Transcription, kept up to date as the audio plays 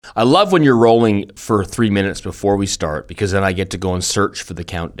I love when you're rolling for 3 minutes before we start, because then I get to go and search for the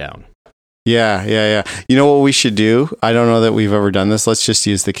countdown. Yeah. You know what we should do? I don't know that we've ever done this. Let's just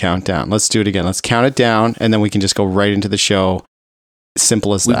use the countdown. Let's do it again. Let's count it down, and then we can just go right into the show.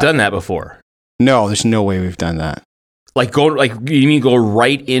 Simple as that. We've done that before. No, there's no way we've done that. You mean go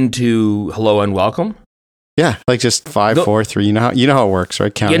right into hello and welcome? Yeah, like just 5, 4, 3. You know how it works,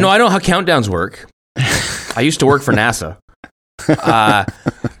 right? Counting. Yeah, no, I know how countdowns work. I used to work for NASA. But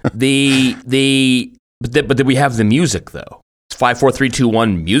then we have the music though. It's 5, 4, 3, 2,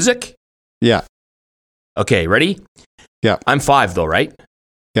 1. Music. Yeah. Okay, ready? Yeah. I'm 5 though, right?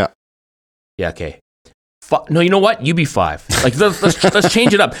 Yeah. Yeah. Okay. No, you know what? You be 5. Like let's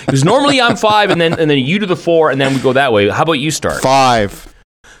change it up, because normally I'm 5, and then you do the 4, and then we go that way. How about you start? 5.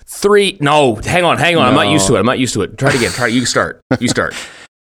 3. No, hang on. No. I'm not used to it. Try it again. You start.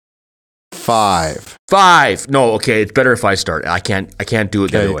 5. No, okay. It's better if I start. I can't do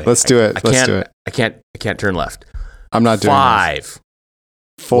it the other way. Let's do it. I can't turn left. I'm not doing 5.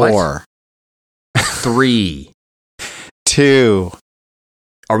 4. 3. 2.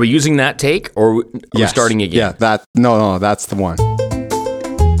 Are we using that take, or are we starting again? Yeah, no, that's the one.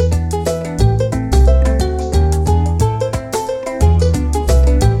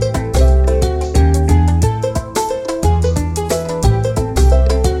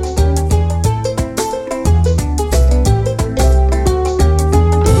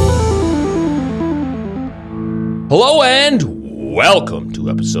 Hello and welcome to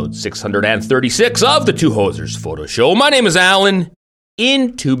episode 636 of the Two Hosers Photo Show. My name is Alan,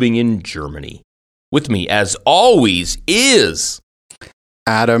 in Tübingen, Germany. With me, as always, is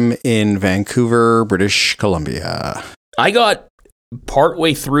Adam in Vancouver, British Columbia. I got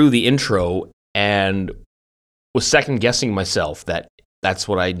partway through the intro and was second guessing myself that's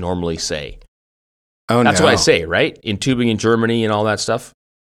what I normally say. Oh, that's what I say, right? In Tübingen, Germany, and all that stuff.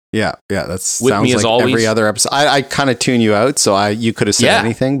 Yeah, that sounds me as like always. Every other episode. I kind of tune you out, so you could have said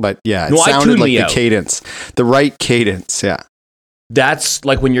anything, but it I sounded like the out. cadence, the right cadence. Yeah, that's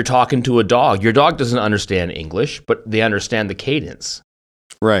like when you're talking to a dog. Your dog doesn't understand English, but they understand the cadence.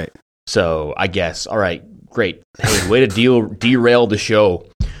 Right. So I guess. All right, great. Hey, way to derail the show,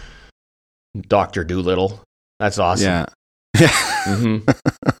 Dr. Doolittle. That's awesome. Yeah. Mm-hmm.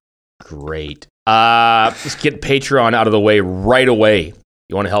 Great. Let's get Patreon out of the way right away.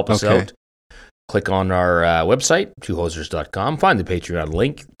 You want to help us out? Click on our website, twohosers.com. Find the Patreon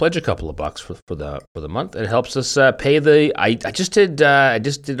link. Pledge a couple of bucks for the month. It helps us pay the. I just did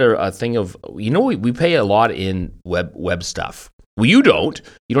a thing of we pay a lot in web stuff. Well, you don't.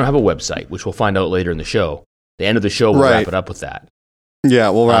 You don't have a website, which we'll find out later in the show. The end of the show, we'll wrap it up with that. Yeah,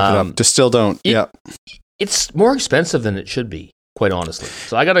 we'll wrap it up. Just still don't. It's more expensive than it should be, quite honestly.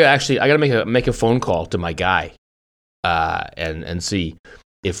 So I gotta make a phone call to my guy, and see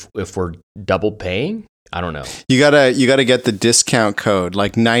if we're double paying. I don't know. You gotta get the discount code,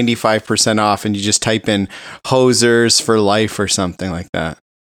 like 95% off, and you just type in Hosers for life or something like that.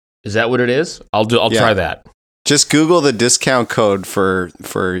 Is that what it is? I'll try that. Just Google the discount code for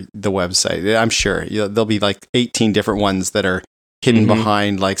the website. I'm sure there'll be like 18 different ones that are hidden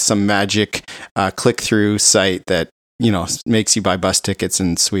behind like some magic click-through site that makes you buy bus tickets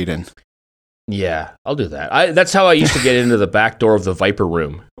in Sweden. Yeah, I'll do that. That's how I used to get into the back door of the Viper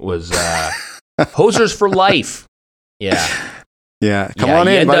Room, was Hosers for life. Yeah. Yeah. Come on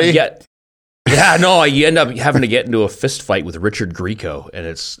in, buddy. You end up having to get into a fist fight with Richard Grieco, and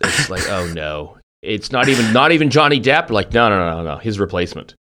it's like, oh no. It's not even Johnny Depp. Like, no. His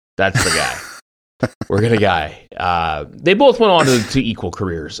replacement. That's the guy. We're gonna guy. They both went on to equal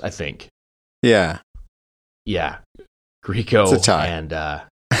careers, I think. Yeah. Yeah. Grieco and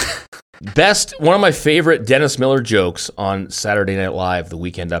one of my favorite Dennis Miller jokes on Saturday Night Live, the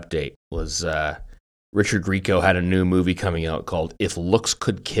Weekend Update, was Richard Grieco had a new movie coming out called If Looks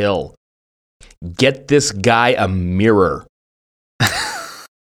Could Kill. Get this guy a mirror.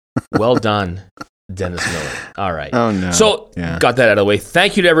 Well done, Dennis Miller. All right. Oh, no. So, got that out of the way.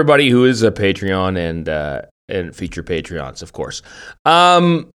 Thank you to everybody who is a Patreon and feature Patreons, of course.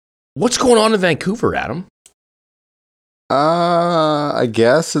 What's going on in Vancouver, Adam? I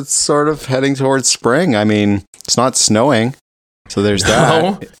guess it's sort of heading towards spring. I mean, it's not snowing, so there's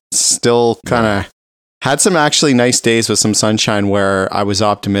that. It's still kind of had some actually nice days with some sunshine where I was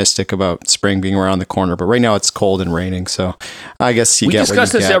optimistic about spring being around the corner. But right now it's cold and raining, so I guess we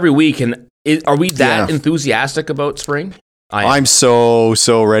discuss this every week. And are we that enthusiastic about spring? I'm so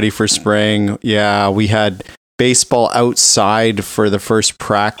ready for spring. Yeah, we had baseball outside for the first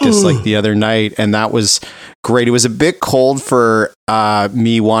practice like the other night, and that was great. It was a bit cold for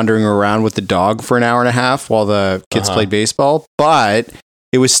me wandering around with the dog for an hour and a half while the kids played baseball, but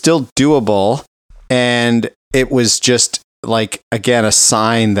it was still doable. And it was just like, again, a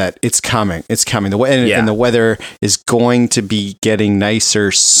sign that it's coming. It's coming. And the weather is going to be getting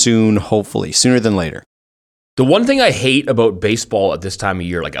nicer soon, hopefully, sooner than later. The one thing I hate about baseball at this time of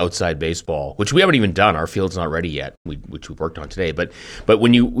year, like outside baseball, which we haven't even done, our field's not ready yet, which we worked on today. But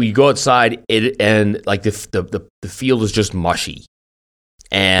when you go outside, and like the field is just mushy,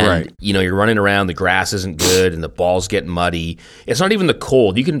 and you're running around, the grass isn't good, and the ball's getting muddy. It's not even the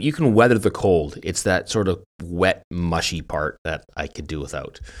cold. You can weather the cold. It's that sort of wet, mushy part that I could do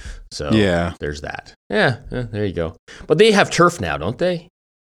without. So there's that. Yeah, there you go. But they have turf now, don't they?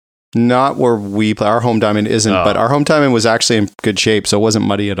 Not where we play. Our home diamond isn't, but our home diamond was actually in good shape, so it wasn't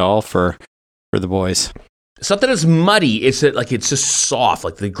muddy at all for the boys. It's not that it's muddy. It's that like it's just soft.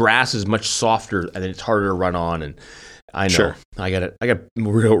 Like the grass is much softer, and then it's harder to run on. And I know I got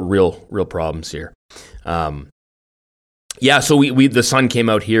real problems here. So we the sun came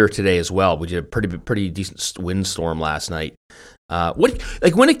out here today as well. We did a pretty decent windstorm last night. When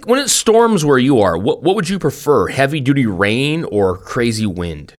it storms where you are, what would you prefer? Heavy duty rain or crazy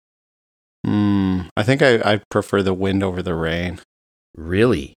wind? I think I prefer the wind over the rain.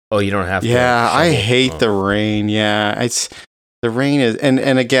 Really? Oh, you don't have to. Yeah, I hate the rain. Yeah, the rain is, and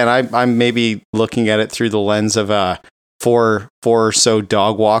again, I'm maybe looking at it through the lens of four or so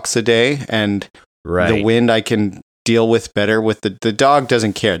dog walks a day, and the wind I can deal with better. With the dog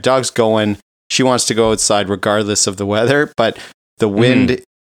doesn't care. Dog's going. She wants to go outside regardless of the weather, but the wind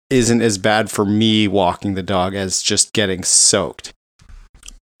isn't as bad for me walking the dog as just getting soaked.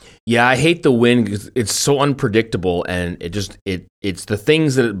 Yeah, I hate the wind because it's so unpredictable, and it's the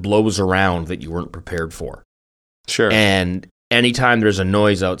things that it blows around that you weren't prepared for. Sure. And anytime there's a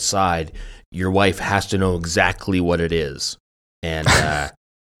noise outside, your wife has to know exactly what it is, and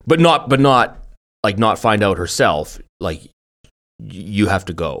but not find out herself. Like you have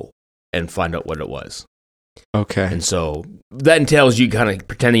to go and find out what it was. Okay. And so that entails you kind of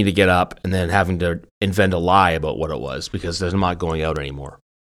pretending to get up and then having to invent a lie about what it was because they're not going out anymore.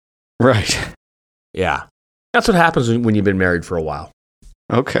 Right. Yeah. That's what happens when you've been married for a while.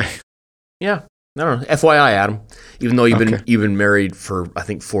 Okay. Yeah. I don't know. FYI, Adam, even though you've been married for, I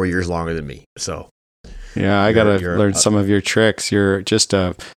think, 4 years longer than me. So yeah, I got to learn some of your tricks. You're just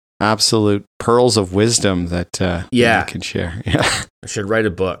absolute pearls of wisdom that you can share. Yeah. I should write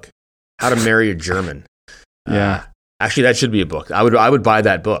a book. How to Marry a German. Yeah. Actually, that should be a book. I would buy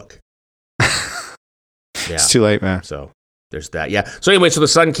that book. It's too late, man. So there's that. Yeah. So anyway, so the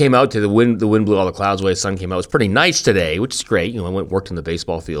sun came out. The wind blew all the clouds away. The sun came out. It was pretty nice today, which is great. I worked in the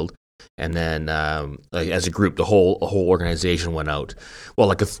baseball field, and then as a group, the whole organization went out. Well,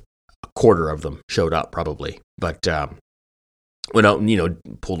 like a quarter of them showed up probably, but went out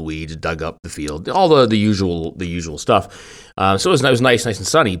and pulled weeds, dug up the field, all the usual stuff. So it was nice and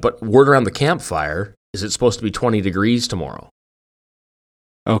sunny. But word around the campfire is it's supposed to be 20 degrees tomorrow.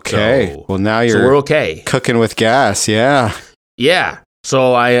 Okay. So, well, now we're okay. Cooking with gas. Yeah. Yeah.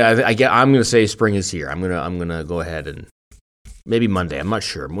 So I'm going to say spring is here. I'm going to go ahead and maybe Monday. I'm not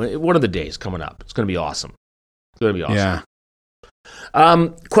sure. One of the days coming up. It's going to be awesome. It's going to be awesome. Yeah.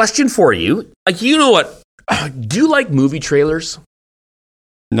 Question for you. What? Do you like movie trailers?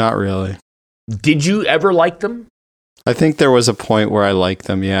 Not really. Did you ever like them? I think there was a point where I liked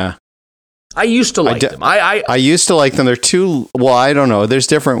them. Yeah. I used to like them. I used to like them. They're I don't know. There's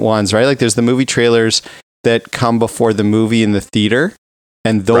different ones, right? Like there's the movie trailers that come before the movie in the theater,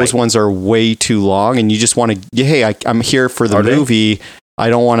 and those ones are way too long, and you just want to, hey, I'm here for the movie. I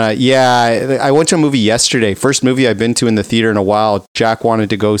don't want to, I went to a movie yesterday. First movie I've been to in the theater in a while. Jack wanted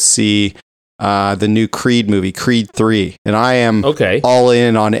to go see the new Creed movie, Creed 3. And I am all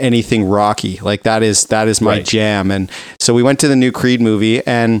in on anything Rocky. Like that is my jam. And so we went to the new Creed movie,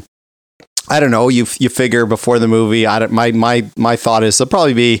 and I don't know. You figure before the movie. My thought is there'll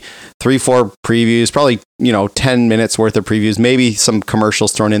probably be 3-4 previews, probably 10 minutes worth of previews, maybe some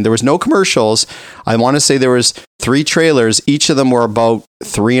commercials thrown in. There was no commercials. I want to say there was 3 trailers. Each of them were about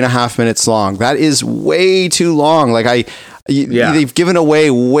 3.5 minutes long. That is way too long. Like they've given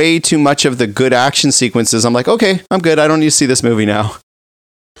away way too much of the good action sequences. I'm like, okay, I'm good. I don't need to see this movie now.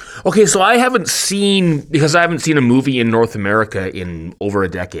 Okay, so I haven't seen a movie in North America in over a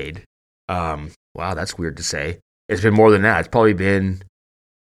decade. Wow, that's weird to say. It's been more than that. It's probably been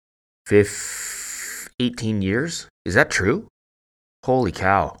 18 years. Is that true? Holy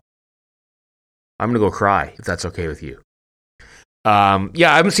cow. I'm going to go cry if that's okay with you. I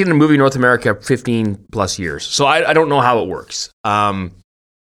haven't seen a movie in North America 15 plus years. So I don't know how it works. I've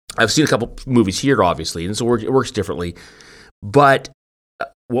seen a couple movies here, obviously, and so it works differently. But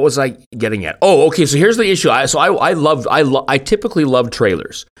what was I getting at? Oh, okay. So here's the issue. I typically love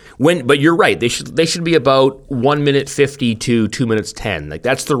trailers. But you're right. They should be about 1 minute 50 to 2 minutes 10. Like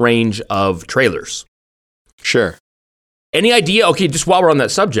that's the range of trailers. Sure. Any idea? Okay, just while we're on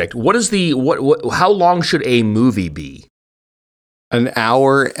that subject, what is how long should a movie be? An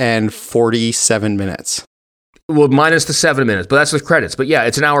hour and 47 minutes. Well, minus the 7 minutes, but that's with credits. But yeah,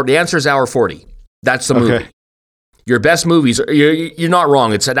 it's an hour. The answer is hour 40. That's the movie. Your best movies, you're not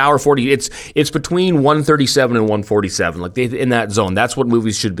wrong. It's an hour 40. It's between 137 and 147, like in that zone. That's what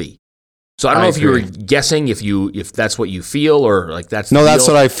movies should be. So I don't know if you were guessing if that's what you feel or like that's no, that's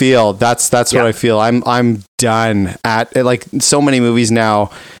what I feel. That's what I feel. I'm done at like so many movies now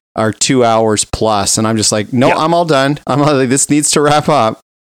are 2 hours plus, and I'm just like, no, I'm all done. I'm all like, this needs to wrap up.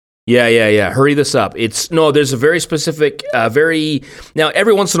 Yeah. Hurry this up. There's a very specific, now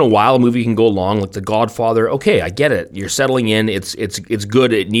every once in a while a movie can go long, like The Godfather. Okay, I get it. You're settling in. It's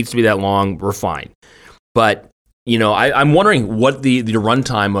good. It needs to be that long. We're fine. But, I'm wondering what the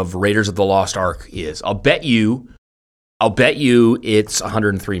runtime of Raiders of the Lost Ark is. I'll bet you it's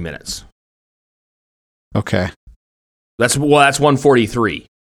 103 minutes. Okay. That's 143.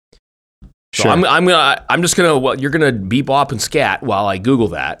 So sure. You're gonna bebop and scat while I Google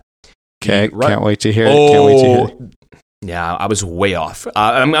that. Okay, can't wait to hear it. Yeah, I was way off.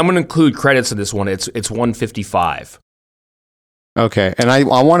 I'm going to include credits in this one. It's 155. Okay, and I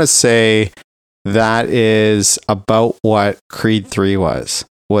want to say that is about what Creed 3 was.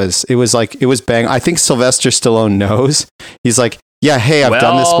 It was bang. I think Sylvester Stallone knows. He's like, yeah, hey, I've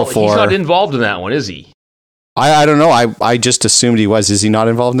done this before. He's not involved in that one, is he? I don't know. I just assumed he was. Is he not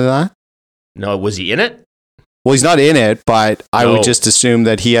involved in that? No, was he in it? Well, he's not in it, but I would just assume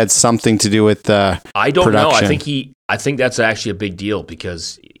that he had something to do with the I don't production. know. I think that's actually a big deal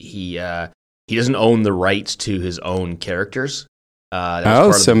because he doesn't own the rights to his own characters.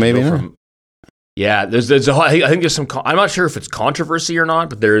 So maybe not. Yeah, there's I think there's some. I'm not sure if it's controversy or not,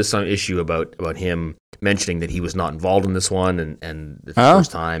 but there is some issue about him mentioning that he was not involved in this one and the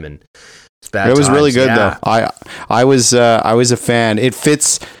first time and it's bad. It was really good though. I was a fan. It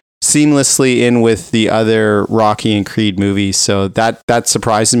fits seamlessly in with the other Rocky and Creed movies, so that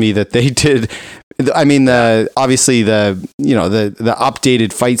surprised me that they did. I mean, obviously the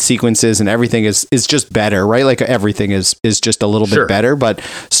updated fight sequences and everything is just better, right? Like everything is just a little bit better, but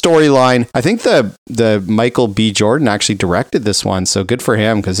storyline. I think the Michael B. Jordan actually directed this one, so good for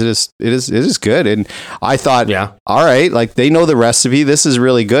him because it is good. And I thought, all right, like they know the recipe. This is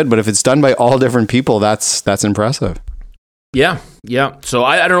really good, but if it's done by all different people, that's impressive. Yeah. So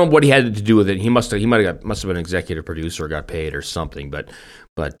I don't know what he had to do with it. He must have been an executive producer or got paid or something. But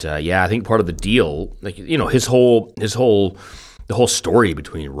I think part of the deal, like the whole story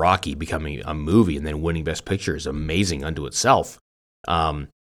between Rocky becoming a movie and then winning Best Picture is amazing unto itself. Because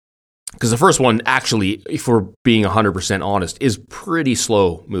the first one, actually, if we're being 100% honest, is pretty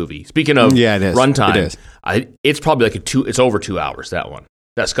slow movie. Speaking of runtime, it is. It's probably it's over 2 hours. That one,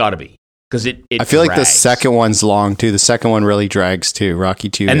 that's got to be. Because I feel like the second one's long too. The second one really drags too. Rocky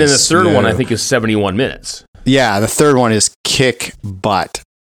 2. And then the third one I think is 71 minutes. Yeah, the third one is kick butt.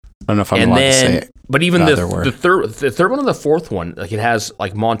 I don't know if I'm allowed to say it. But even the third one and the fourth one, like it has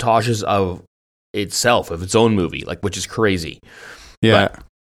like montages of itself, of its own movie, like which is crazy. Yeah.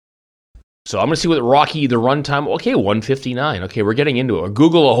 So I'm gonna see what Rocky the runtime. Okay, 159. Okay, we're getting into it. I'll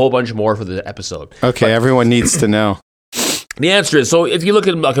Google a whole bunch more for the episode. Okay, everyone needs to know. The answer is, so if you look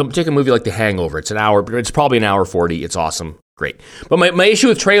at take a movie like The Hangover, it's an hour, but it's probably an hour 40. It's awesome. Great. But my issue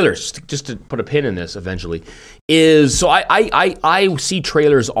with trailers, just to put a pin in this eventually, is so I see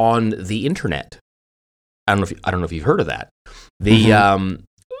trailers on the internet. I don't know if you've heard of that.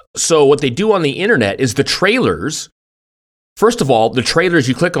 So what they do on the internet is the trailers. First of all, the trailers,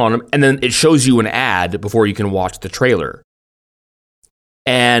 you click on them and then it shows you an ad before you can watch the trailer.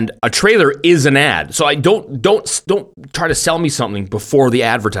 And a trailer is an ad. So I don't try to sell me something before the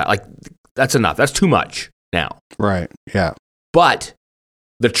advertise. Like that's enough. That's too much now. Right. Yeah. But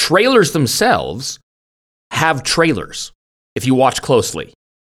the trailers themselves have trailers if you watch closely.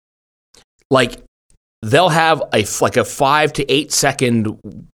 Like they'll have a 5 to 8 second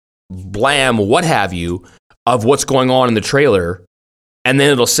blam, what have you, of what's going on in the trailer. And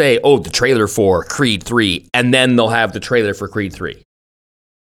then it'll say, oh, the trailer for Creed 3. And then they'll have the trailer for Creed 3.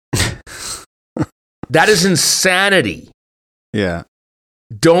 That is insanity. Yeah.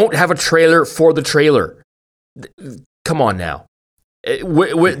 Don't have a trailer for the trailer. Come on now.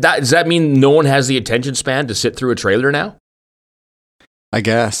 Does that mean no one has the attention span to sit through a trailer now? I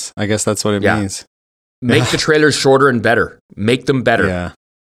guess that's what it means. Make the trailers shorter and better. Make them better. Yeah.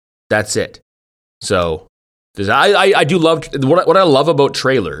 That's it. So, I do love what I love about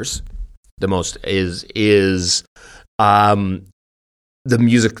trailers the most is the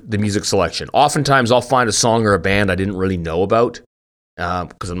music selection. Oftentimes I'll find a song or a band I didn't really know about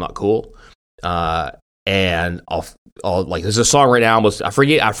because I'm not cool, and I'll like there's a song right now. I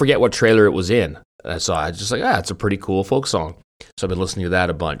forget what trailer it was in. So I just like it's a pretty cool folk song. So I've been listening to that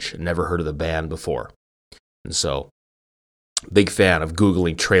a bunch. Never heard of the band before, and so big fan of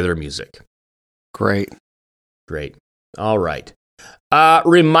Googling trailer music. Great. All right.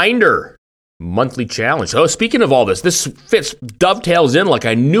 Reminder. Monthly challenge. Oh, speaking of all this dovetails in like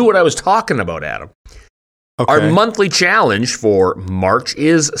I knew what I was talking about, Adam. Okay. Our monthly challenge for March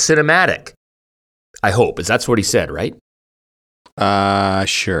is cinematic. I hope. That's what he said, right?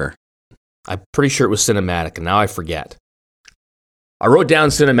 Sure. I'm pretty sure it was cinematic, and now I forget. I wrote down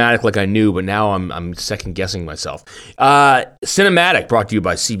cinematic like I knew, but now I'm second guessing myself. Cinematic brought to you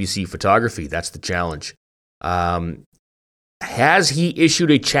by CBC Photography. That's the challenge. Has he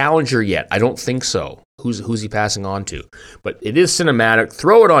issued a challenger yet? I don't think so. Who's he passing on to? But it is cinematic.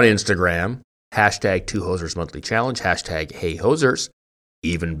 Throw it on Instagram. Hashtag 2Hosers Monthly Challenge. Hashtag Hey Hosers.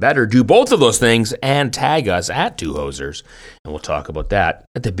 Even better, do both of those things and tag us at 2Hosers. And we'll talk about that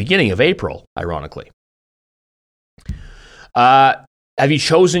at the beginning of April, ironically. Have you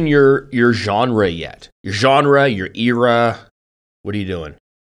chosen your genre yet? Your genre, your era? What are you doing?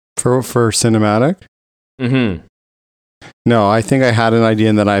 For cinematic? Mm-hmm. No, I think I had an idea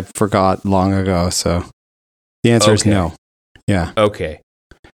and that I forgot long ago. So the answer is no. Yeah. Okay.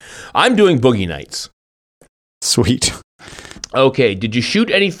 I'm doing Boogie Nights. Sweet. Okay. Did you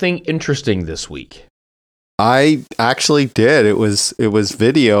shoot anything interesting this week? I actually did. It was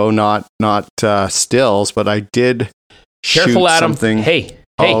video, not stills, but I did Careful, shoot Adam. something. Hey.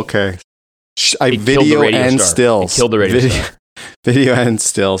 Oh, okay. I video and star. stills. Killed the radio star. Video and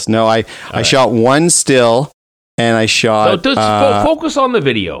stills. No, I shot one still. And I shot. So focus on the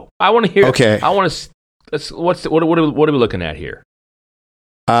video. I want to hear. Okay. I want to. What are we looking at here?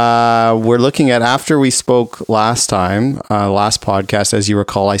 We're looking at after we spoke last time, last podcast. As you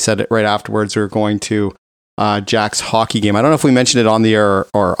recall, I said it right afterwards. We were going to Jack's hockey game. I don't know if we mentioned it on the air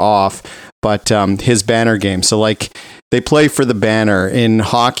or off, but his banner game. So like they play for the banner in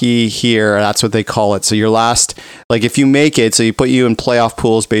hockey here. That's what they call it. So your last, like if you make it, so you put you in playoff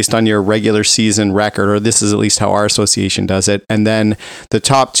pools based on your regular season record, or this is at least how our association does it. And then the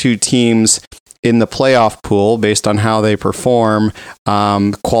top two teams in the playoff pool, based on how they perform,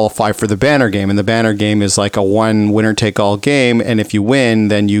 qualify for the banner game. And the banner game is like a one winner take all game. And if you win,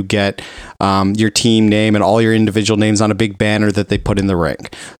 then you get your team name and all your individual names on a big banner that they put in the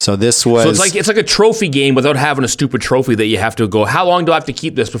rink. So this was... So it's like a trophy game without having a stupid trophy that you have to go, how long do I have to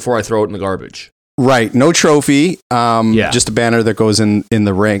keep this before I throw it in the garbage? Right. No trophy. Just a banner that goes in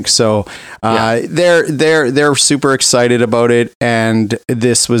the rink. So they're super excited about it. And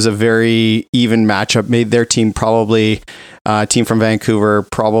this was a very even matchup. Made their team probably, team from Vancouver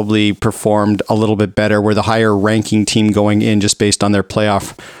probably performed a little bit better. We're the higher ranking team going in just based on their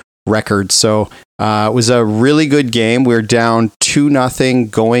playoff record. So it was a really good game. We're down 2-0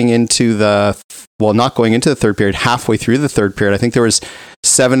 going into not going into the third period, halfway through the third period. I think there was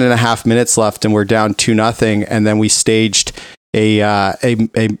 7.5 minutes left and we're down 2-0. And then we staged a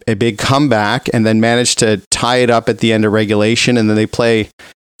big comeback and then managed to tie it up at the end of regulation. And then they play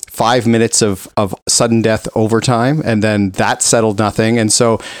 5 minutes of sudden death overtime, and then that settled nothing. And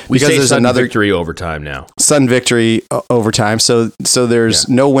so we say there's another victory overtime now. Sudden victory overtime. So there's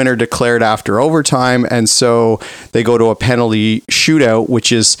no winner declared after overtime, and so they go to a penalty shootout,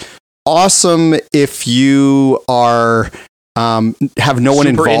 which is awesome if you are have no one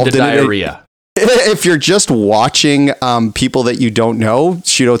involved in diarrhea. If you're just watching people that you don't know,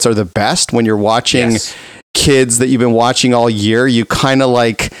 shootouts are the best. When you're watching kids that you've been watching all year, you kind of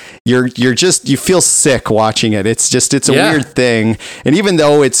like you feel sick watching it. It's a weird thing. And even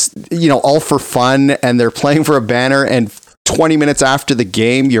though it's all for fun and they're playing for a banner, and 20 minutes after the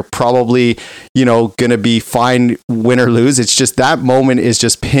game you're probably gonna be fine, win or lose, it's just that moment is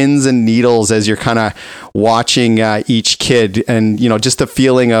just pins and needles as you're kind of watching each kid, and just the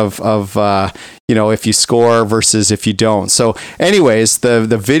feeling of if you score versus if you don't. So anyways, the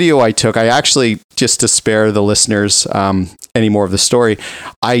video I took, I actually, just to spare the listeners any more of the story,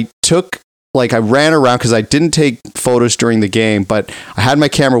 I ran around because I didn't take photos during the game, but I had my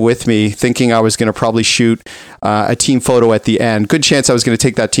camera with me thinking I was going to probably shoot a team photo at the end. Good chance I was going to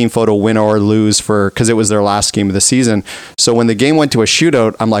take that team photo, win or lose, because it was their last game of the season. So when the game went to a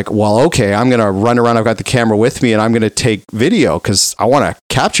shootout, I'm like, well, okay, I'm going to run around. I've got the camera with me and I'm going to take video because I want to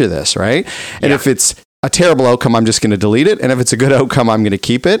capture this, right? And if it's a terrible outcome, I'm just going to delete it. And if it's a good outcome, I'm going to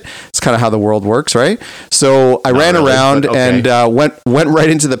keep it. It's kind of how the world works, right? So I ran around and went right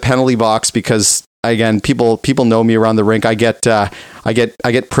into the penalty box because, again, people know me around the rink. I get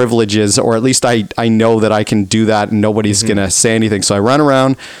privileges, or at least I know that I can do that and nobody's going to say anything. So I run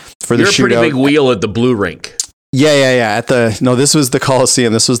around for the shootout. You're a pretty big wheel at the blue rink. Yeah. This was the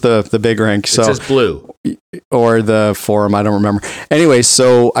Coliseum. This was the big rink. So it says blue. Or the Forum, I don't remember. Anyway,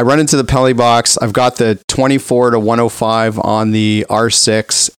 so I run into the penalty box. I've got the 24-105 on the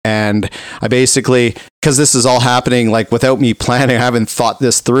R6, and I basically, because this is all happening like without me planning, I haven't thought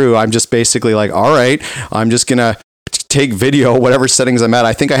this through. I'm just basically like, all right, I'm just gonna take video, whatever settings I'm at.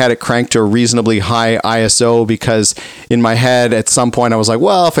 I think I had it cranked to a reasonably high ISO because in my head at some point I was like,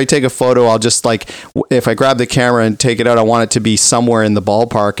 well, if I take a photo, I'll just like, if I grab the camera and take it out, I want it to be somewhere in the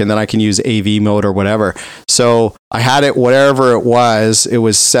ballpark and then I can use AV mode or whatever. So I had it, whatever it was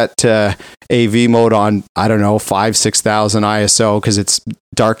set to AV mode on, I don't know, 5,000-6,000 ISO because it's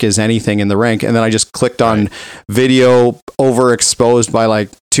dark as anything in the rink. And then I just clicked on video overexposed by like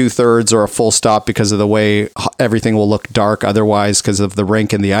 2/3 or a full stop because of the way everything will look dark otherwise because of the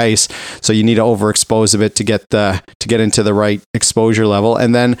rink and the ice. So you need to overexpose a bit to get into the right exposure level,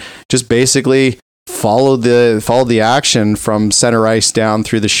 and then just basically follow the action from center ice down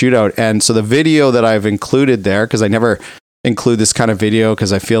through the shootout. And so the video that I've included there, because I never include this kind of video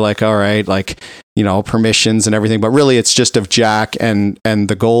because I feel like, all right, like, you know, permissions and everything, but really it's just of Jack and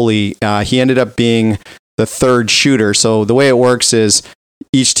the goalie. He ended up being the third shooter. So the way it works is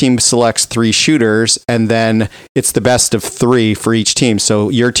each team selects 3 shooters, and then it's the best of 3 for each team. So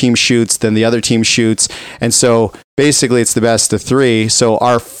your team shoots, then the other team shoots. And so basically it's the best of 3. So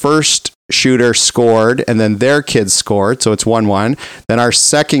our first shooter scored, and then their kid scored. So it's 1-1. Then our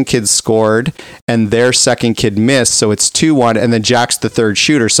second kid scored, and their second kid missed. So it's 2-1. And then Jack's the third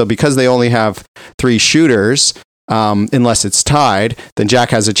shooter. So because they only have 3 shooters, unless it's tied, then Jack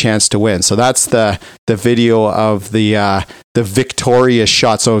has a chance to win. So that's the video of the victorious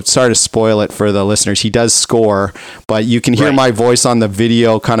shot. So sorry to spoil it for the listeners. He does score, but you can hear my voice on the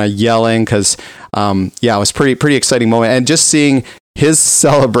video kind of yelling because, it was pretty exciting moment. And just seeing his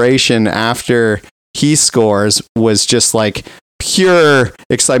celebration after he scores was just like pure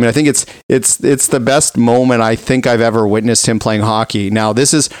excitement. I think it's the best moment I think I've ever witnessed him playing hockey. Now,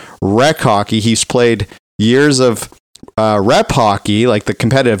 this is rec hockey. He's played years of rep hockey, like the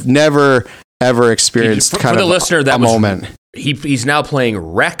competitive, never ever experienced kind of a moment. He's now playing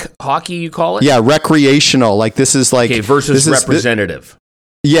rec hockey, you call it? Yeah, recreational. Like this is like versus representative.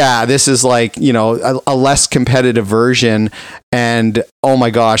 This is like, you know, a less competitive version. And oh my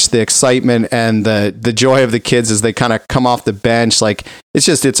gosh, the excitement and the joy of the kids as they kind of come off the bench, like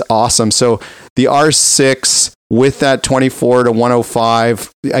it's awesome. So the R6 with that 24-105,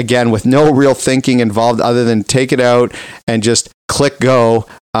 again, with no real thinking involved other than take it out and just click go.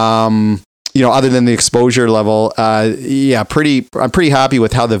 Other than the exposure level, I'm pretty happy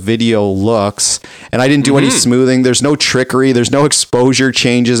with how the video looks. And I didn't do any smoothing. There's no trickery. There's no exposure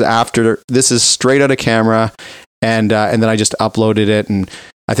changes after. This is straight out of camera. And then I just uploaded it. And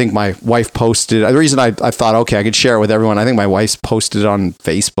I think my wife posted it. The reason I thought, okay, I could share it with everyone. I think my wife's posted it on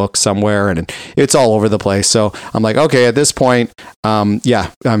Facebook somewhere, and it's all over the place. So I'm like, okay, at this point, I'm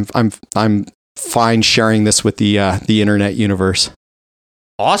fine sharing this with the internet universe.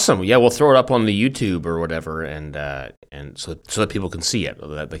 Awesome. Yeah, we'll throw it up on the YouTube or whatever, and so that people can see it,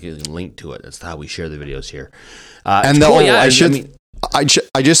 that they can link to it. That's how we share the videos here. I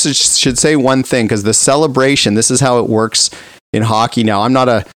just should say one thing, because the celebration, this is how it works in hockey now. I'm not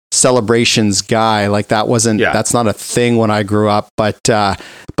a celebrations guy. Like that's not a thing when I grew up, but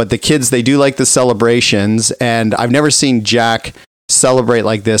the kids, they do like the celebrations, and I've never seen Jack celebrate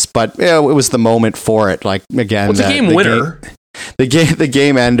like this, but it was the moment for it. Like, again, the game winner. The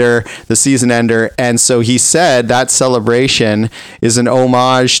game ender, the season ender. And so he said that celebration is an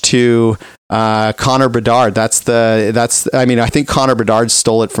homage to Connor Bedard. I think Connor Bedard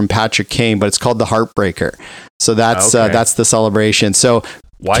stole it from Patrick Kane, but it's called the Heartbreaker. So that's the celebration. So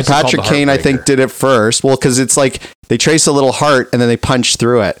why Patrick Kane, I think, did it first. Well, because it's like they trace a little heart and then they punch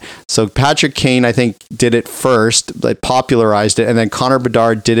through it. So Patrick Kane, I think, did it first, like popularized it, and then Connor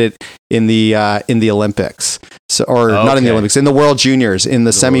Bedard did it in the Olympics. So, not in the Olympics, in the World Juniors, in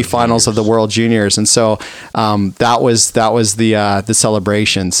the semifinals of the World Juniors, and so that was the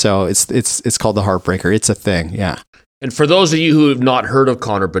celebration. So it's called the Heartbreaker. It's a thing, yeah. And for those of you who have not heard of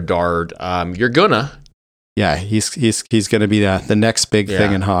Connor Bedard, you're gonna. Yeah, he's going to be the next big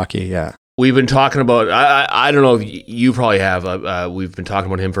thing in hockey. Yeah. we've been talking about. I don't know if you probably have. We've been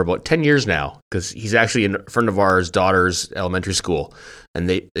talking about him for about 10 years now because he's actually a friend of ours daughter's elementary school, and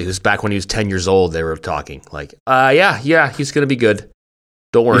it was back when he was 10 years old. They were talking like, yeah, he's gonna be good.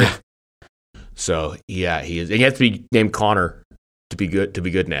 Don't worry. Yeah. So yeah, he is, and you have to be named Connor to be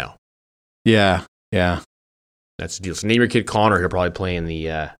good now. Yeah. That's the deal. So name your kid Connor. He'll probably play in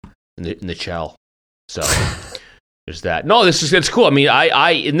the Chell. So there's that. No, it's cool. I mean,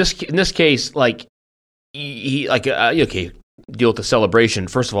 I in this case, like he okay, deal with the celebration.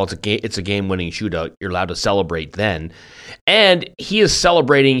 First of all, it's a game winning shootout. You're allowed to celebrate then, and he is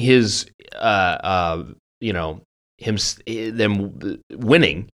celebrating his them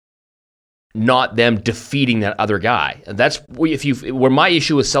winning, not them defeating that other guy. And that's where my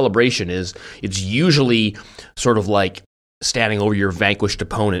issue with celebration is. It's usually sort of like standing over your vanquished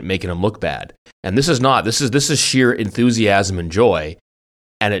opponent, making them look bad. And this is not. This is sheer enthusiasm and joy.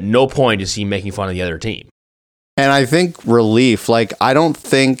 And at no point is he making fun of the other team. And I think relief. Like, I don't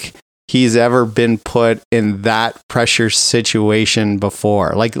think he's ever been put in that pressure situation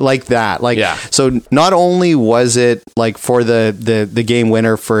before. Like that. Like, yeah. So not only was it like for the game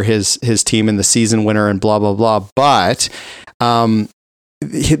winner for his team and the season winner and blah blah blah, but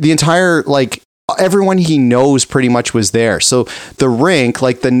the entire like. Everyone he knows pretty much was there. So the rink,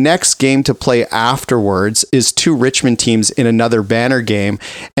 like the next game to play afterwards is 2 Richmond teams in another banner game.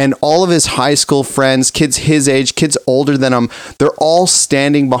 And all of his high school friends, kids his age, kids older than him, they're all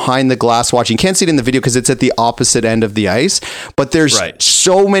standing behind the glass watching. Can't see it in the video because it's at the opposite end of the ice. But there's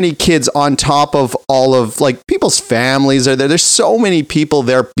so many kids on top of all of like people's families are there. There's so many people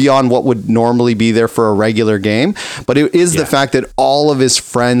there beyond what would normally be there for a regular game. But it is the fact that all of his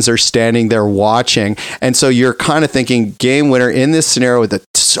friends are standing there watching. And so you're kind of thinking game winner in this scenario with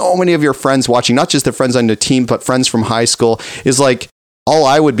so many of your friends watching, not just the friends on the team, but friends from high school is like, all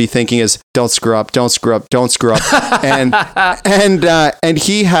I would be thinking is don't screw up. and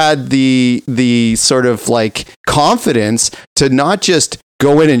he had the sort of like confidence to not just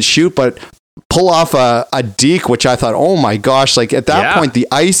go in and shoot, but pull off a deke, which I thought, oh my gosh, like at that point, the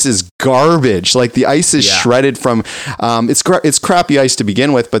ice is garbage. Like the ice is shredded from, it's crappy ice to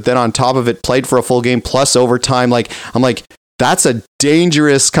begin with, but then on top of it, played for a full game plus overtime. Like, I'm like, that's a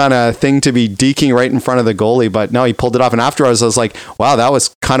dangerous kind of thing to be deking right in front of the goalie. But no, he pulled it off. And afterwards, I was like, wow, that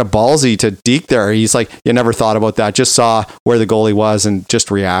was kind of ballsy to deke there. He's like, you never thought about that. Just saw where the goalie was and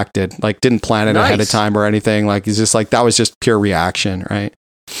just reacted. Like didn't plan it ahead of time or anything. Like he's just like, that was just pure reaction, right?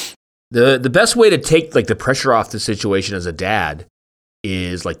 The best way to take like the pressure off the situation as a dad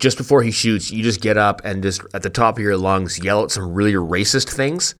is like just before he shoots, you just get up and just at the top of your lungs yell at some really racist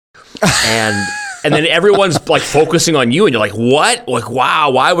things, and then everyone's like focusing on you, and you're like, what? Like,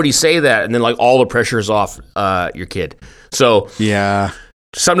 wow, why would he say that? And then like all the pressure is off your kid. So yeah.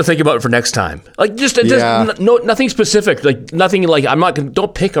 Something to think about for next time. Like just nothing specific. Like nothing. Like I'm not gonna.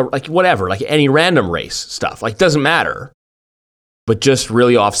 Don't pick a like whatever. Like any random race stuff. Like doesn't matter. But just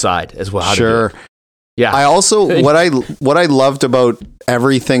really offside as well. Sure. Yeah. I also what I loved about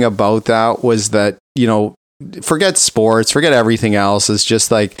everything about that was that, you know, forget sports, forget everything else. It's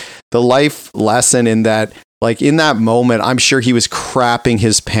just like the life lesson in that, like in that moment, I'm sure he was crapping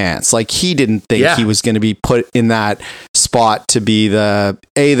his pants. Like he didn't think he was going to be put in that spot to be the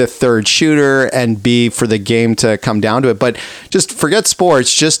third shooter and B, for the game to come down to it. But just forget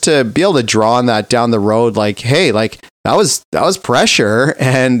sports, just to be able to draw on that down the road. Like, hey, like, that was pressure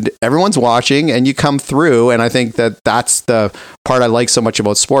and everyone's watching and you come through. And I think that's the part I like so much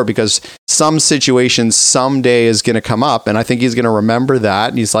about sport, because some situations someday is going to come up, and I think he's going to remember that.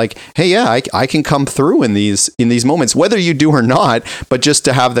 And he's like, hey, yeah, I can come through in these moments, whether you do or not, but just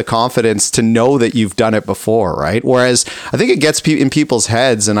to have the confidence to know that you've done it before. Right. Whereas I think it gets in people's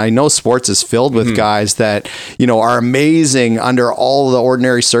heads. And I know sports is filled with guys that, you know, are amazing under all the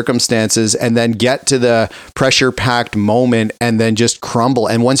ordinary circumstances and then get to the pressure packed moment and then just crumble.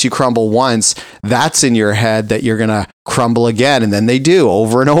 And once you crumble once, that's in your head that you're going to crumble again. And then they do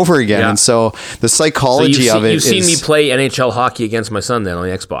over and over again. Yeah. And so the psychology of it is... You've seen me play NHL hockey against my son then on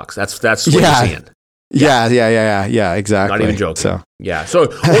the Xbox. That's what you're seeing. Yeah, exactly. Not even joking. So. Yeah. So,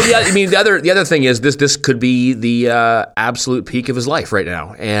 I mean, the other thing is this could be the absolute peak of his life right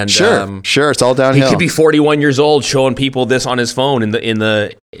now. And sure, it's all downhill. He could be 41 years old showing people this on his phone at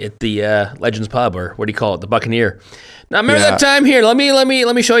the Legends Pub, or what do you call it, the Buccaneer. Now, remember that time here? Let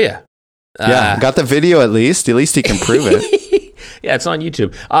me show you. Got the video at least. At least he can prove it. Yeah, it's on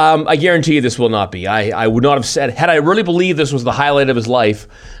YouTube. I guarantee you this will not be. I would not have said, had I really believed this was the highlight of his life,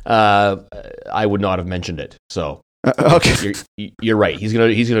 I would not have mentioned it. So okay, you're right. He's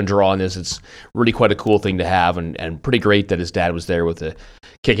gonna draw on this. It's really quite a cool thing to have, and pretty great that his dad was there with the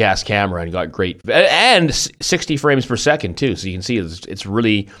kick-ass camera and got great, and 60 frames per second too. So you can see it's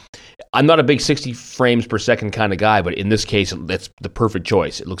really, I'm not a big 60 frames per second kind of guy, but in this case, it's the perfect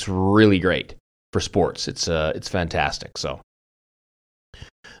choice. It looks really great for sports. It's fantastic. So.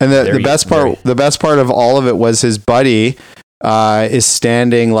 And the best part of all of it was his buddy is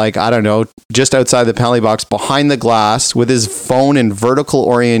standing like, I don't know, just outside the penalty box behind the glass with his phone in vertical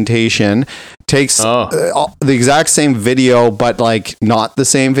orientation, takes the exact same video, but like not the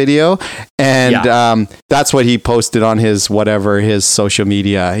same video. And that's what he posted on his social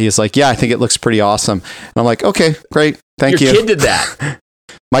media. He's like, yeah, I think it looks pretty awesome. And I'm like, okay, great. Thank you. Your kid did that.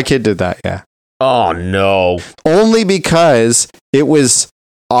 My kid did that. Yeah. Oh no. Only because it was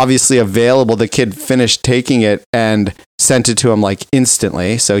obviously available. The kid finished taking it and sent it to him like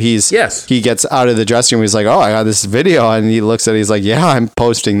instantly. So he gets out of the dressing room. He's like, oh, I got this video. And he looks at it. He's like, yeah, I'm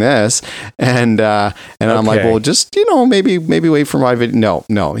posting this. And I'm like, well, just, maybe wait for my video.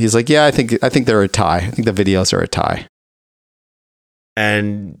 No. He's like, yeah, I think they're a tie. I think the videos are a tie.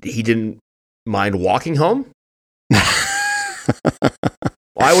 And he didn't mind walking home?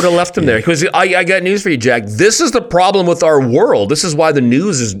 I would have left him there because I got news for you, Jack. This is the problem with our world. This is why the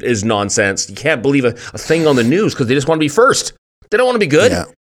news is nonsense. You can't believe a thing on the news because they just want to be first. They don't want to be good.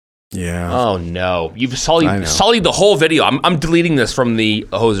 Yeah. Oh no, you've sullied the whole video. I'm deleting this from the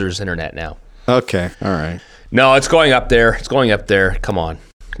Hosers internet now. Okay, all right. No, it's going up there. Come on,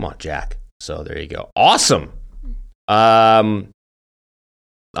 Jack. So there you go. Awesome.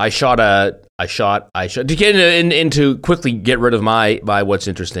 I shot to get into quickly get rid of my what's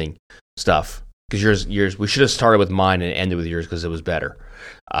interesting stuff, because yours we should have started with mine and ended with yours because it was better.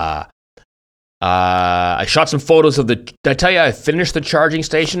 I shot some photos of did I tell you I finished the charging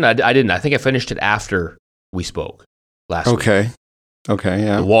station? I didn't. I think I finished it after we spoke last week. Okay,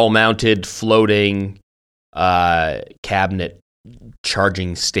 yeah. The wall-mounted floating cabinet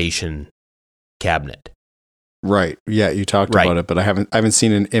charging station cabinet. Right. Yeah, you talked about it, but I haven't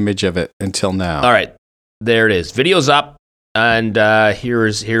seen an image of it until now. All right. There it is. Video's up, and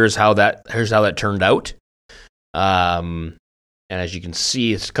here's how that turned out. And as you can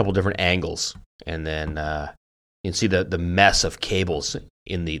see, it's a couple different angles, and then you can see the mess of cables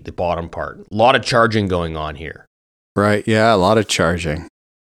in the bottom part. A lot of charging going on here. Right. Yeah, a lot of charging.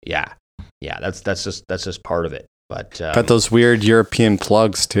 Yeah. That's just part of it. But got those weird European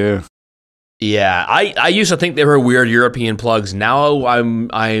plugs too. Yeah, I used to think they were weird European plugs. Now I'm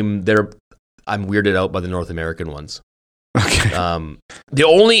weirded out by the North American ones. Okay. The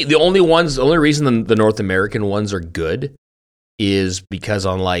only reason the North American ones are good is because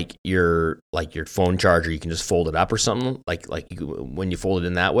on your phone charger, you can just fold it up or something. When you fold it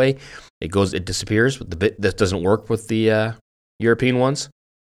in that way, it disappears. But the bit that doesn't work with the European ones.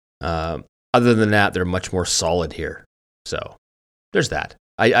 Other than that, they're much more solid here. So there's that.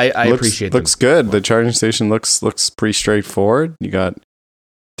 I appreciate. Looks good. The charging station looks pretty straightforward. You got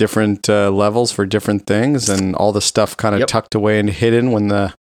different levels for different things, and all the stuff kind of tucked away and hidden when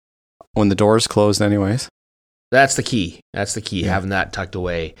the doors closed. Anyways, that's the key. Having that tucked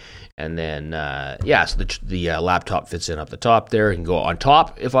away, and then so the laptop fits in up the top there. It can go on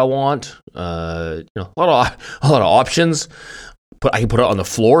top if I want. A lot of options. I can put it on the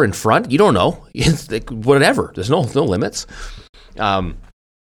floor in front. You don't know. Whatever. There's no limits.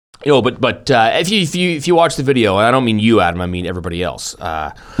 But if you watch the video, and I don't mean you, Adam, I mean everybody else.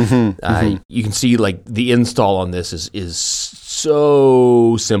 You can see the install on this is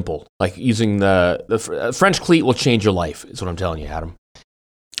so simple. Like using the French cleat will change your life. Is what I'm telling you, Adam.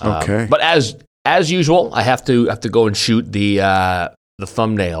 Okay. But as usual, I have to go and shoot the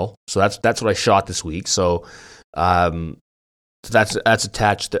thumbnail. So that's what I shot this week. So that's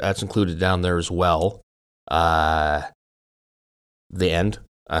attached. That's included down there as well. The end.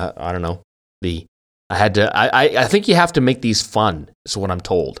 I don't know. I think you have to make these fun. Is what I'm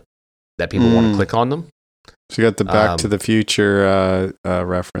told. That people want to click on them. So you got the Back to the Future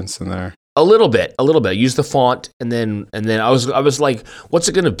reference in there. A little bit. Use the font, and then I was like, what's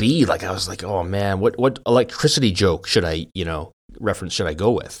it going to be? Like I was like, oh man, what electricity joke should I reference should I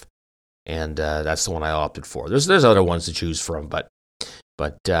go with? And that's the one I opted for. There's other ones to choose from, but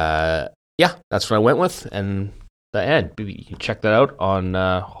yeah, that's what I went with, and the end. You can check that out on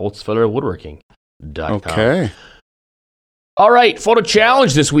holtzfellerwoodworking.com. Okay. All right, photo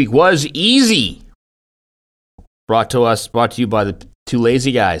challenge this week was easy. Brought to you by the two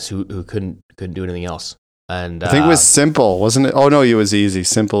lazy guys who couldn't do anything else. And I think it was simple, wasn't it? Oh no, it was easy,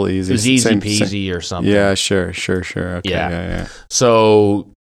 simple, easy. It was easy peasy or something. Yeah, sure. Okay, yeah. So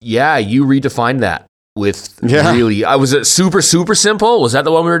yeah, you redefined that with really. Was it super simple? Was that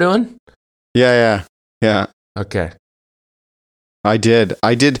the one we were doing? Yeah. Okay. I did.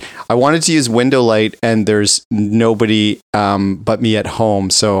 I wanted to use window light, and there's nobody but me at home.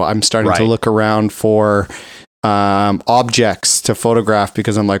 So I'm starting to look around for objects to photograph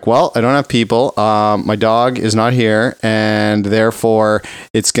because I'm like, well, I don't have people. My dog is not here, and therefore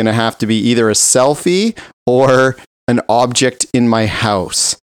it's going to have to be either a selfie or an object in my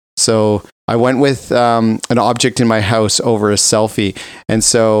house. So I went with an object in my house over a selfie. And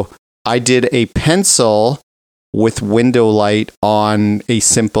so I did a pencil with window light on a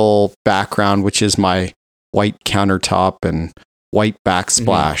simple background, which is my white countertop and white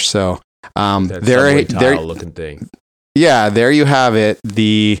backsplash. So there looking thing. Yeah, there you have it.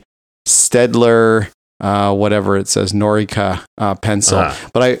 The Staedtler, whatever it says, Norica pencil.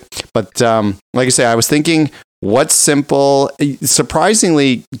 But like I say, I was thinking, what's simple?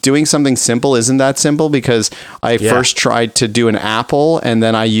 Surprisingly, doing something simple isn't that simple because I first tried to do an apple and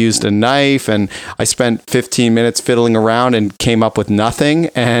then I used a knife and I spent 15 minutes fiddling around and came up with nothing.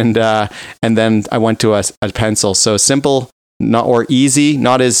 And then I went to a pencil. So simple, not easy,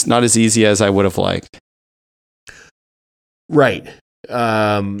 not as easy as I would have liked. Right.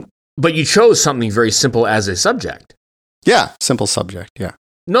 But you chose something very simple as a subject. Yeah, simple subject. Yeah.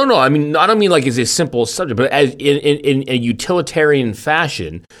 No. I mean, I don't mean like it's a simple subject, but as in a utilitarian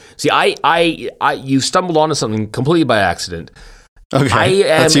fashion. See, you stumbled onto something completely by accident. Okay, I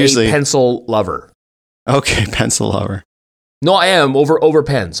am a pencil lover. Okay, pencil lover. No, I am over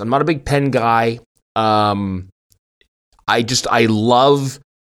pens. I'm not a big pen guy. I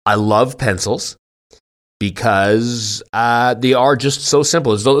love pencils because they are just so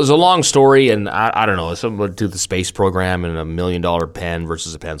simple. There's a long story, and I don't know, someone do the space program and $1 million pen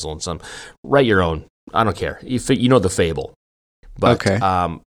versus a pencil, and write your own. I don't care. You know the fable. But, okay.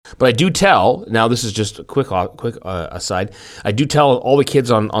 But I do tell. Now this is just a quick aside. I do tell all the kids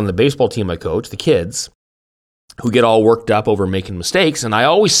on the baseball team I coach, the kids who get all worked up over making mistakes, and I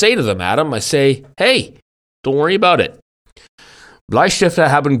always say to them, Adam, I say, hey, don't worry about it. Bleistifte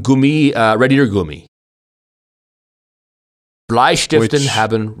haben Gummi, Radiergummi. Bleistiften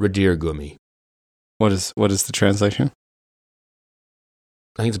haben Radiergummi. What is the translation?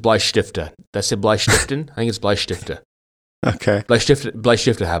 I think it's Bleistifte. Did I say Bleistiften? I think it's Bleistifte. Okay.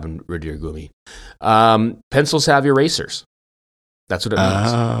 Bleistifte haben Radiergummi. Pencils have erasers. That's what it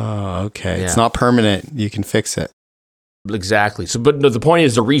means. Oh, okay. Yeah. It's not permanent. You can fix it. Exactly. So, but the point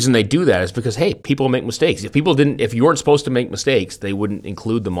is, the reason they do that is because, hey, people make mistakes. If you weren't supposed to make mistakes, they wouldn't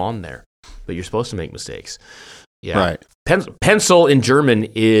include them on there. But you're supposed to make mistakes. Yeah. Right. Pencil in German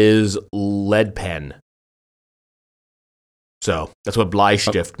is lead pen. So that's what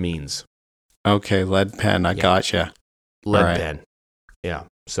Bleistift means. Okay, lead pen. I gotcha. Lead pen. Yeah.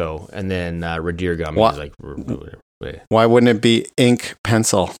 So, and then Radiergummi is like. Why wouldn't it be ink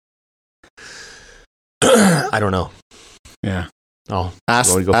pencil? I don't know. Yeah. Oh,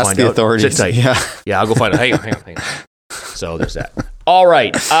 ask the authorities. Yeah, I'll go find it. Hang on. So there's that. All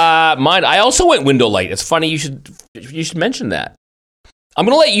right. Mine. I also went window light. It's funny you should mention that. I'm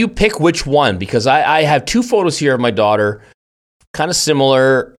going to let you pick which one because I have two photos here of my daughter, kind of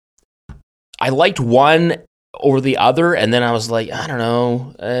similar. I liked one over the other, and then I was like, I don't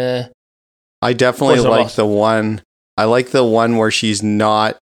know. I definitely like the one. I like the one where she's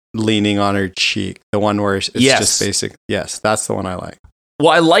not leaning on her cheek. The one where it's just basic. Yes, that's the one I like. Well,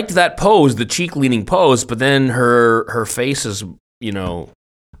 I liked that pose, the cheek leaning pose, but then her face is,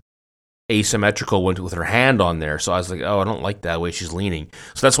 asymmetrical with her hand on there. So I was like, oh, I don't like that way she's leaning.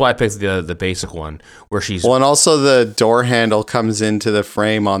 So that's why I picked the basic one where she's. Well, and also the door handle comes into the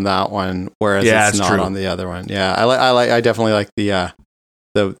frame on that one, whereas it's not on the other one. Yeah, I definitely like the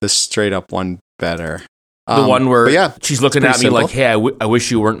straight up one better. The one where she's looking at me simple. Like, hey, I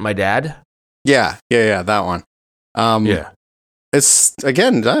wish you weren't my dad. Yeah, that one. Yeah. It's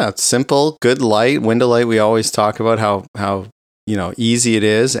again, it's simple, good light, window light. We always talk about how easy it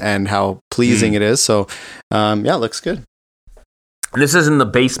is and how pleasing it is. So, it looks good. And this is in the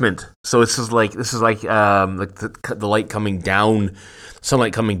basement, so this is like the light coming down,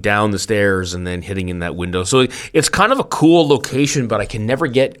 sunlight coming down the stairs and then hitting in that window. So it's kind of a cool location, but I can never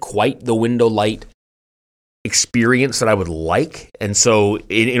get quite the window light experience that I would like. And so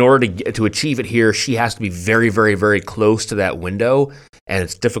in order to achieve it here, she has to be very, very, very close to that window. And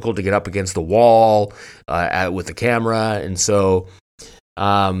it's difficult to get up against the wall with the camera. And so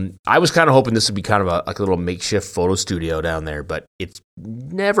I was kind of hoping this would be kind of a little makeshift photo studio down there, but it's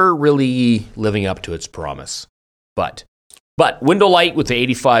never really living up to its promise. But window light with the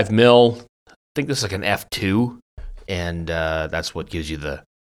 85 mil, I think this is like an f2. And that's what gives you the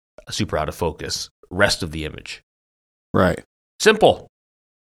super out of focus rest of the image. Right. Simple.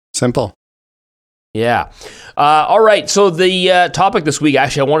 Yeah. All right. So the topic this week,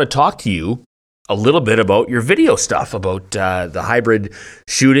 actually, I want to talk to you a little bit about your video stuff, about the hybrid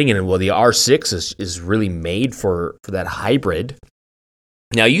shooting, and the R6 is really made for that hybrid.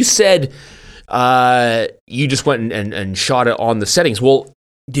 Now, you said you just went and shot it on the settings. Well,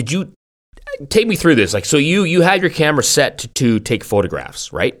 did you take me through this? Like, so you had your camera set to take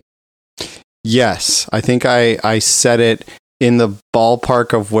photographs, right? Yes, I think I set it in the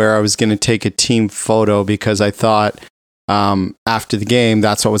ballpark of where I was going to take a team photo because I thought after the game,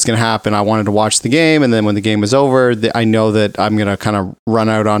 that's what was going to happen. I wanted to watch the game, and then when the game was over, I know that I'm going to kind of run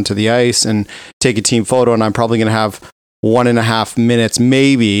out onto the ice and take a team photo, and I'm probably going to have 1.5 minutes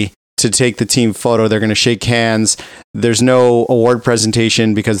maybe to take the team photo. They're going to shake hands. There's no award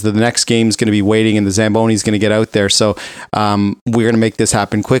presentation because the next game is going to be waiting and the Zamboni is going to get out there. So we're going to make this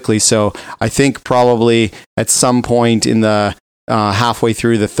happen quickly. So I think probably at some point in the halfway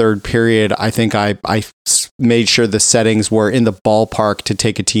through the third period, I think I made sure the settings were in the ballpark to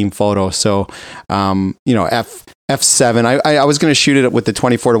take a team photo. So, F7, I was going to shoot it with the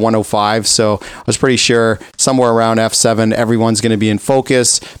 24-105. So I was pretty sure somewhere around F7, everyone's going to be in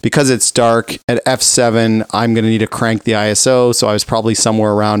focus. Because it's dark at F7, I'm going to need to crank the ISO. So I was probably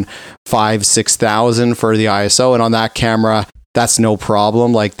somewhere around 5,000-6,000 for the ISO. And on that camera, that's no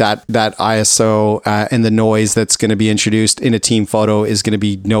problem. Like that ISO and the noise that's going to be introduced in a team photo is going to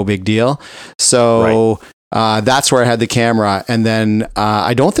be no big deal. So that's where I had the camera. And then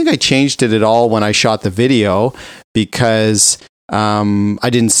I don't think I changed it at all when I shot the video because I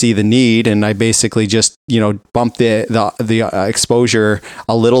didn't see the need. And I basically just, bumped the exposure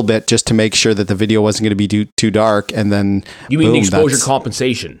a little bit just to make sure that the video wasn't going to be too dark. And then you mean the exposure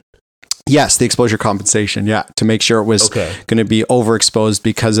compensation? Yes, the exposure compensation, to make sure it was going to be overexposed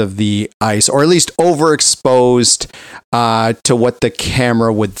because of the ice, or at least overexposed to what the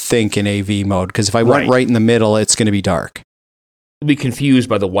camera would think in AV mode. Because if I went right in the middle, it's going to be dark. You'll be confused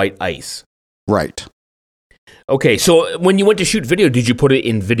by the white ice. Right. Okay, so when you went to shoot video, did you put it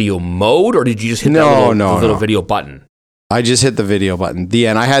in video mode, or did you just hit the little video button? I just hit the video button. The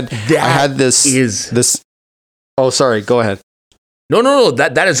end. I had this. Oh, sorry. Go ahead. No.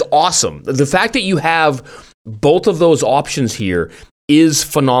 That is awesome. The fact that you have both of those options here is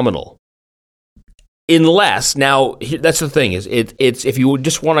phenomenal. Unless, now, that's the thing, is it's if you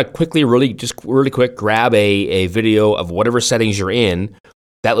just want to really quick grab a video of whatever settings you're in,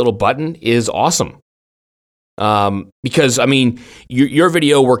 that little button is awesome. Because, I mean, your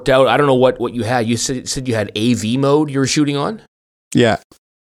video worked out. I don't know what you had. You said you had AV mode you were shooting on? Yeah.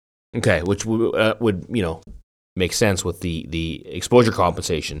 Okay, which would make sense with the exposure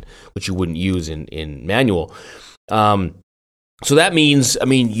compensation, which you wouldn't use in manual. So that means, I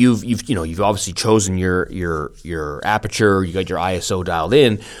mean, you've obviously chosen your aperture, you got your ISO dialed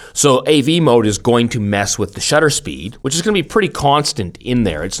in. So AV mode is going to mess with the shutter speed, which is going to be pretty constant in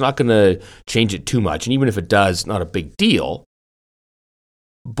there. It's not going to change it too much, and even if it does, not a big deal.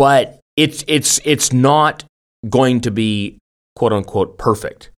 But it's not going to be quote unquote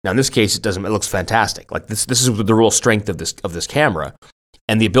perfect. Now in this case, it looks fantastic. Like this is the real strength of this camera,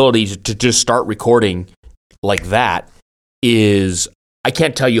 and the ability to just start recording like that is, I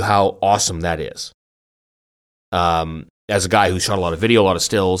can't tell you how awesome that is. As a guy who shot a lot of video, a lot of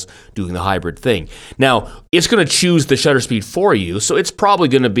stills, doing the hybrid thing. Now, it's going to choose the shutter speed for you, so it's probably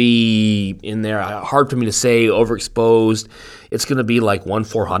going to be in there. Hard for me to say, overexposed. It's going to be like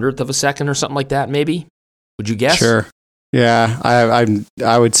 1/400th of a second or something like that, maybe. Would you guess? Sure. Yeah,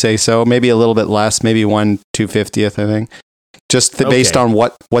 I would say so. Maybe a little bit less, maybe 1/250th, I think. Just based on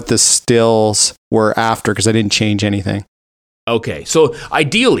what the stills were after, because I didn't change anything. Okay, so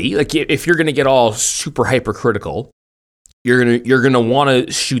ideally, like if you're going to get all super hypercritical, you're gonna want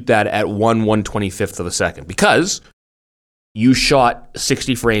to shoot that at 1/125th of a second, because you shot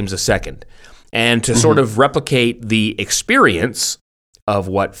 60 frames a second, and to sort of replicate the experience of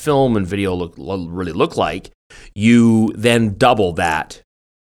what film and video really look like, you then double that.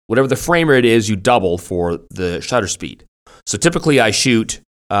 Whatever the frame rate is, you double for the shutter speed. So typically, I shoot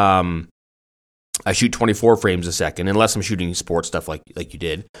 24 frames a second, unless I'm shooting sports stuff like you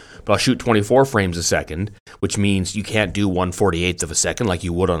did. But I'll shoot 24 frames a second, which means you can't do 1/48th of a second like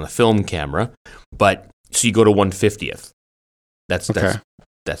you would on a film camera. But so you go to 1/50th. That's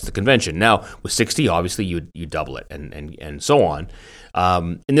the convention. Now with 60, obviously you double it and so on.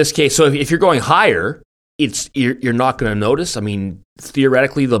 In this case, so if you're going higher, you're not going to notice. I mean,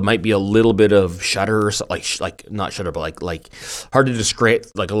 theoretically, there might be a little bit of shutter, like not shutter, but like hard to describe,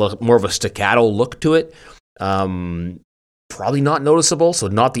 like a little more of a staccato look to it. Probably not noticeable, so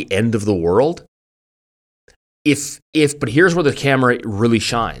not the end of the world. but here's where the camera really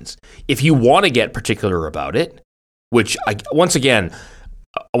shines. If you want to get particular about it, which once again,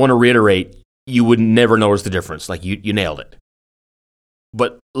 I want to reiterate, you would never notice the difference. Like you nailed it.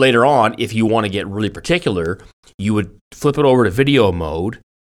 But later on, if you want to get really particular, you would flip it over to video mode,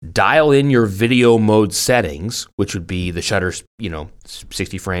 dial in your video mode settings, which would be the shutter,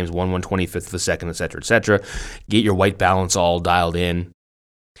 60 frames, 1/125th of a second, et cetera, get your white balance all dialed in,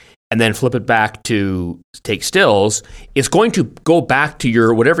 and then flip it back to take stills. It's going to go back to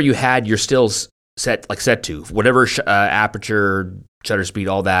your, whatever you had your stills set to, whatever aperture, shutter speed,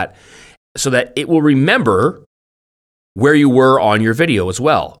 all that, so that it will remember where you were on your video as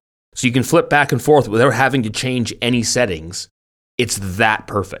well. So you can flip back and forth without having to change any settings. It's that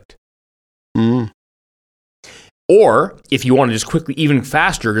perfect. Mm. Or if you want to just quickly, even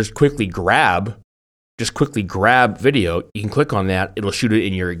faster, just quickly grab video, you can click on that. It'll shoot it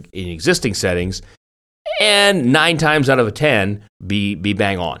in your existing settings, and 9 times out of 10 be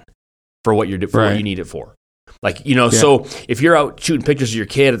bang on for what what you need it for. Like, So if you're out shooting pictures of your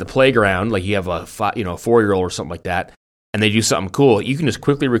kid at the playground, like you have a 4-year-old or something like that, and they do something cool, you can just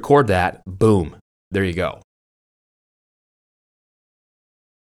quickly record that. Boom, there you go.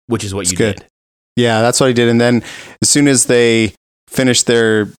 Which is what you did. Yeah, that's what I did. And then as soon as they finished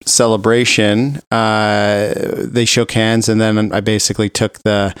their celebration, they shook hands, and then I basically took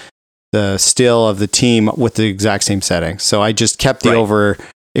the still of the team with the exact same setting. So I just kept the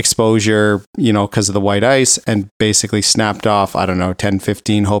overexposure, because of the white ice, and basically snapped off, 10,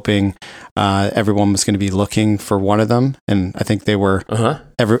 15, hoping everyone was going to be looking for one of them. And I think they were,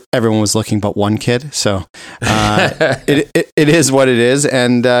 everyone was looking but one kid. So it is what it is.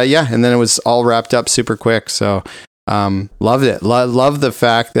 And and then it was all wrapped up super quick. So loved it. Love the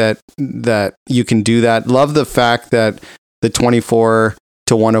fact that you can do that. Love the fact that the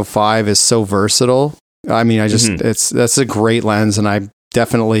 24-105 is so versatile. I mean, that's a great lens, and I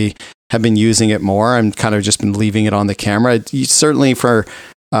definitely have been using it more. I'm kind of just been leaving it on the camera. Certainly for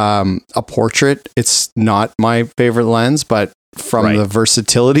a portrait, it's not my favorite lens, but from the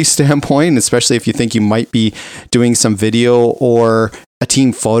versatility standpoint, especially if you think you might be doing some video or a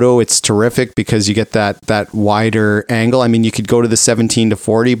team photo, it's terrific because you get that wider angle. I mean, you could go to the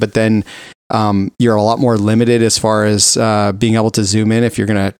 17-40, but then you're a lot more limited as far as being able to zoom in if you're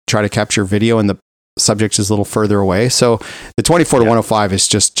going to try to capture video and the subject is a little further away. So the 24-105 is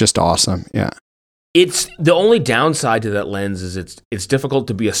just awesome. Yeah. It's the only downside to that lens is it's difficult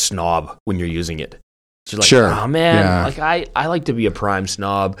to be a snob when you're using it. So you're like, oh man, like I like to be a prime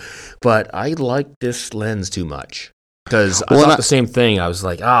snob, but I like this lens too much. Because I thought the same thing. I was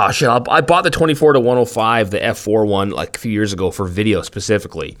like, oh shit, I bought the 24-105, the f4 one, like a few years ago for video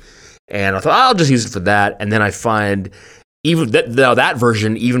specifically. And I thought, I'll just use it for that. And then I find even that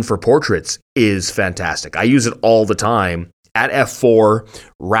version, even for portraits, is fantastic. I use it all the time at f4,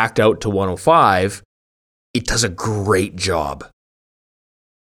 racked out to 105. It does a great job.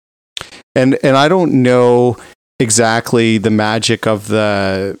 And I don't know exactly the magic of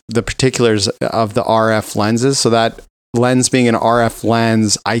the particulars of the RF lenses. So that lens being an RF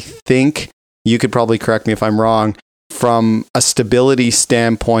lens, I think you could probably correct me if I'm wrong. From a stability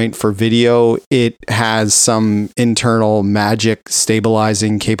standpoint for video, it has some internal magic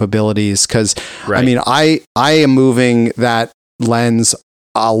stabilizing capabilities. Because I mean, I am moving that lens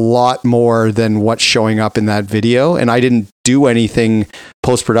a lot more than what's showing up in that video, and I didn't do anything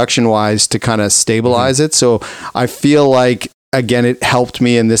post-production wise to kind of stabilize it. So I feel like, again, it helped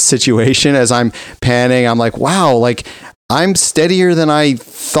me in this situation as I'm panning. I'm like, wow, like I'm steadier than I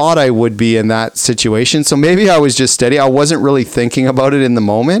thought I would be in that situation. So maybe I was just steady. I wasn't really thinking about it in the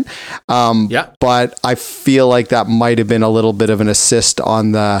moment. But I feel like that might have been a little bit of an assist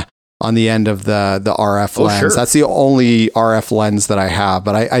on the end of the RF lens. Sure. That's the only RF lens that I have.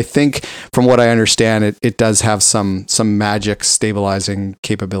 But I think from what I understand, it does have some magic stabilizing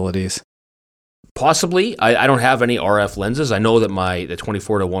capabilities. Possibly. I don't have any RF lenses. I know that the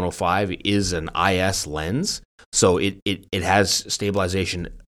 24-105 is an IS lens. So it has stabilization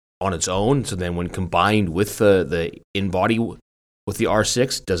on its own. So then when combined with the in-body with the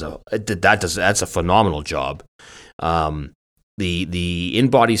R6, that's a phenomenal job. The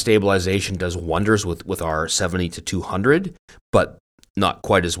in-body stabilization does wonders with our 70-200, but not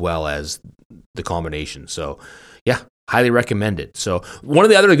quite as well as the combination. So yeah, highly recommend it. So one of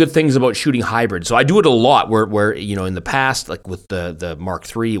the other good things about shooting hybrid, so I do it a lot where in the past, like with the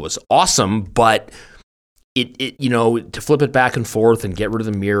Mark III, it was awesome, but it to flip it back and forth and get rid of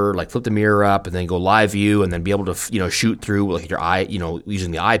the mirror, like flip the mirror up and then go live view and then be able to shoot through like your eye,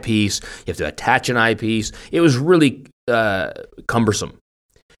 using the eyepiece. You have to attach an eyepiece. It was really cumbersome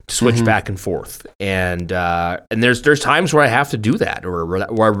switch back and forth. And there's times where I have to do that, or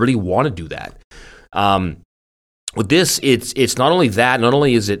where I really want to do that. With this, it's not only that. Not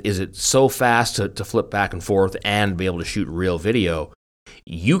only is it so fast to flip back and forth and be able to shoot real video.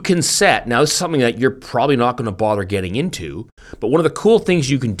 You can set, now this is something that you're probably not going to bother getting into, but one of the cool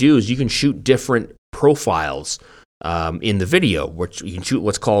things you can do is you can shoot different profiles in the video, which you can shoot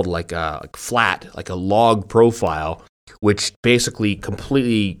what's called like flat, like a log profile, which basically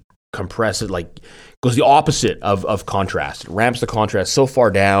completely compresses, like goes the opposite of contrast. It ramps the contrast so far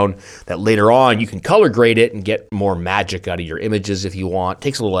down that later on you can color grade it and get more magic out of your images if you want. It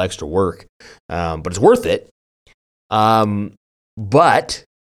takes a little extra work, but it's worth it. But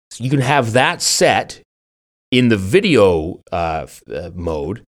you can have that set in the video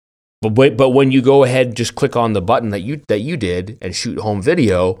mode. But when you go ahead and just click on the button that you did and shoot home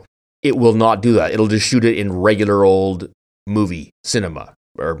video, it will not do that. It'll just shoot it in regular old movie cinema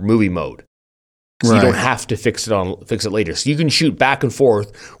or movie mode. So you don't have to fix it later. So you can shoot back and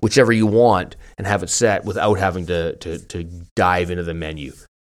forth whichever you want and have it set without having to dive into the menu.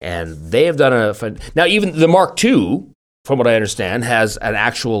 And they have done now even the Mark II, from what I understand, has an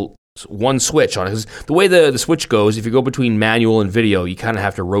actual one switch on it. 'Cause the way the switch goes, if you go between manual and video, you kind of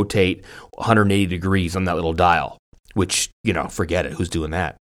have to rotate 180 degrees on that little dial, which, forget it. Who's doing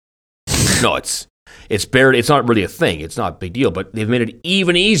that? No, it's not really a thing. It's not a big deal, but they've made it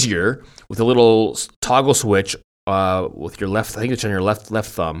even easier with a little toggle switch with your left, I think it's on your left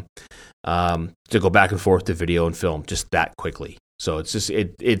thumb, to go back and forth to video and film just that quickly. So it's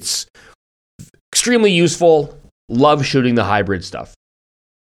extremely useful. Love shooting the hybrid stuff.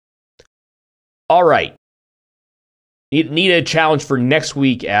 All right. Need a challenge for next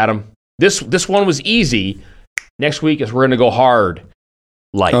week, Adam. This one was easy. Next week is we're going to go hard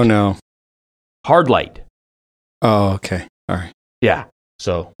light. Oh, no. Hard light. Oh, okay. All right. Yeah.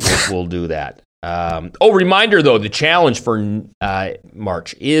 So we'll do that. Reminder, though, the challenge for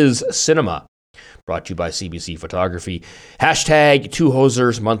March is cinema. Brought to you by CBC Photography. Hashtag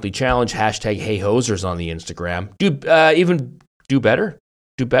 2Hosers monthly challenge. Hashtag Hey Hosers on the Instagram. Do better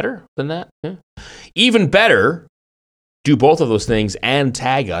than that. Yeah. Even better, do both of those things and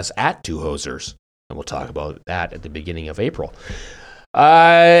tag us at 2Hosers. And we'll talk about that at the beginning of April.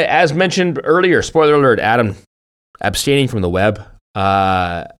 As mentioned earlier, spoiler alert, Adam abstaining from the web.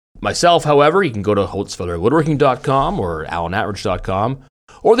 Myself, however, you can go to holtzfellerwoodworking.com or alanatridge.com.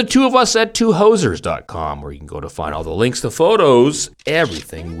 Or the two of us at 2hosers.com, where you can go to find all the links, the photos,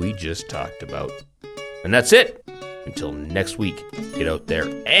 everything we just talked about. And that's it. Until next week, get out there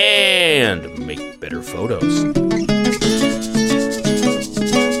and make better photos.